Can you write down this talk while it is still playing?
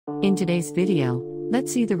In today's video,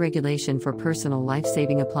 let's see the regulation for personal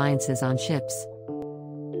life-saving appliances on ships.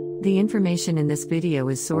 The information in this video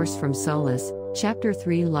is sourced from SOLAS, Chapter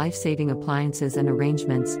 3 Life-Saving Appliances and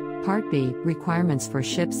Arrangements, Part B Requirements for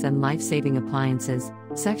Ships and Life-Saving Appliances,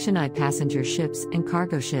 Section I Passenger Ships and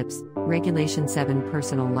Cargo Ships, Regulation 7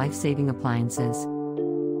 Personal Life-Saving Appliances.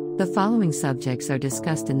 The following subjects are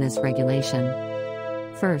discussed in this regulation.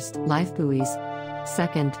 First, life buoys.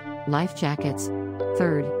 Second, life jackets.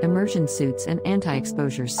 Third, immersion suits and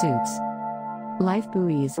anti-exposure suits. Life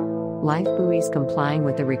buoys. Life buoys complying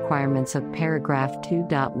with the requirements of paragraph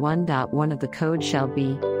 2.1.1 of the code shall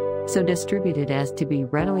be so distributed as to be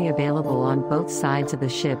readily available on both sides of the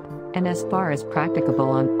ship, and as far as practicable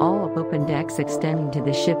on all open decks extending to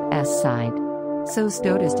the ship's side. So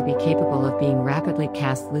stowed as to be capable of being rapidly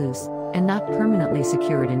cast loose, and not permanently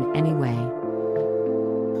secured in any way.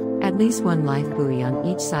 At least one life buoy on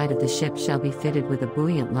each side of the ship shall be fitted with a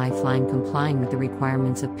buoyant lifeline complying with the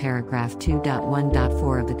requirements of paragraph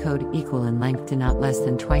 2.1.4 of the code, equal in length to not less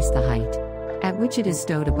than twice the height at which it is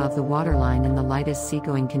stowed above the waterline in the lightest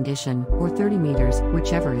seagoing condition, or 30 meters,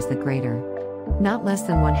 whichever is the greater. Not less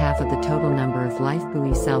than 1/2 of the total number of life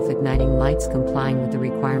buoy self-igniting lights complying with the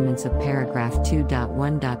requirements of paragraph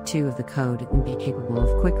 2.1.2 of the code, and be capable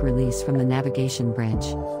of quick release from the navigation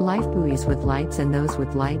bridge. Life buoys with lights and those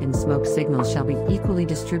with light and smoke signals shall be equally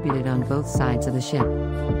distributed on both sides of the ship.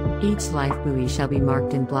 Each life buoy shall be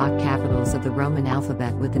marked in block capitals of the Roman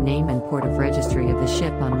alphabet with the name and port of registry of the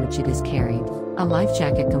ship on which it is carried. A life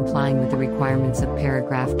jacket complying with the requirements of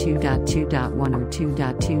paragraph 2.2.1 or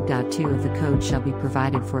 2.2.2 of the code shall be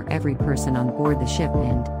provided for every person on board the ship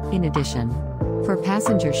and, in addition, for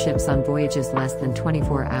passenger ships on voyages less than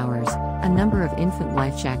 24 hours, a number of infant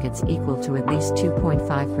life jackets equal to at least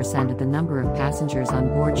 2.5% of the number of passengers on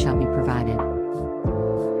board shall be provided.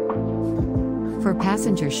 For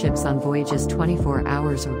passenger ships on voyages 24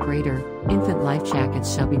 hours or greater, infant life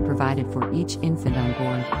jackets shall be provided for each infant on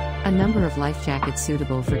board. A number of life jackets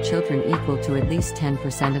suitable for children equal to at least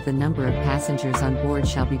 10% of the number of passengers on board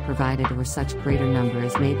shall be provided, or such greater number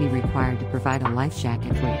as may be required to provide a life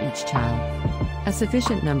jacket for each child. A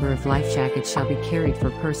sufficient number of life jackets shall be carried for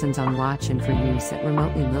persons on watch and for use at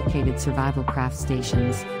remotely located survival craft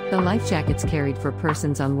stations. The life jackets carried for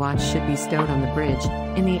persons on watch should be stowed on the bridge,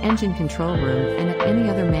 in the engine control room, and at any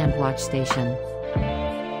other manned watch station.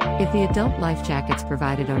 If the adult life jackets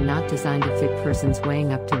provided are not designed to fit persons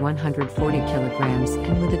weighing up to 140 kilograms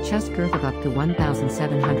and with a chest girth of up to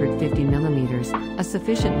 1,750 millimeters, a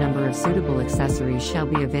sufficient number of suitable accessories shall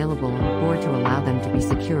be available on board to allow them to be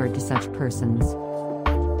secured to such persons.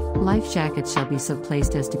 Life jackets shall be so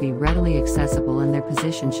placed as to be readily accessible, and their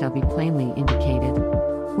position shall be plainly indicated.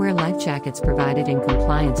 Where life jackets provided in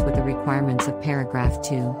compliance with the requirements of paragraph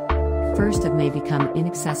 2. First of may become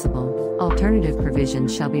inaccessible, alternative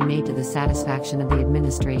provisions shall be made to the satisfaction of the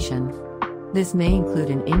administration. This may include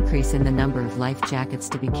an increase in the number of life jackets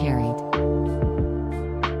to be carried.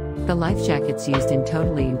 The life jackets used in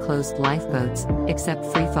totally enclosed lifeboats, except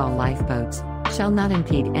freefall lifeboats, shall not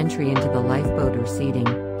impede entry into the lifeboat or seating,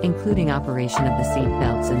 including operation of the seat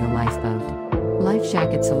belts in the lifeboat. Life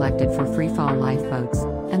jackets selected for freefall lifeboats,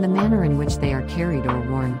 and the manner in which they are carried or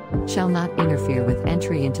worn, shall not interfere with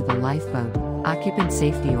entry into the lifeboat, occupant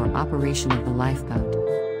safety or operation of the lifeboat.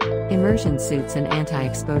 Immersion suits and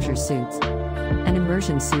anti-exposure suits. An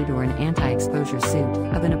immersion suit or an anti-exposure suit,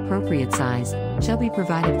 of an appropriate size, shall be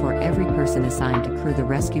provided for every person assigned to crew the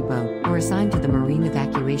rescue boat or assigned to the marine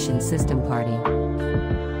evacuation system party.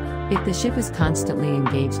 If the ship is constantly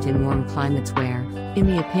engaged in warm climates where, in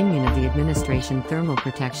the opinion of the administration, thermal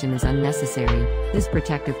protection is unnecessary, this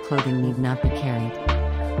protective clothing need not be carried.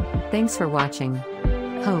 Thanks for watching.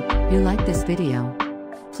 Hope you like this video.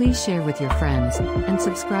 Please share with your friends, and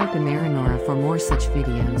subscribe to MarinAura for more such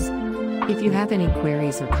videos. If you have any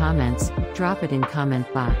queries or comments, drop it in comment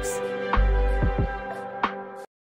box.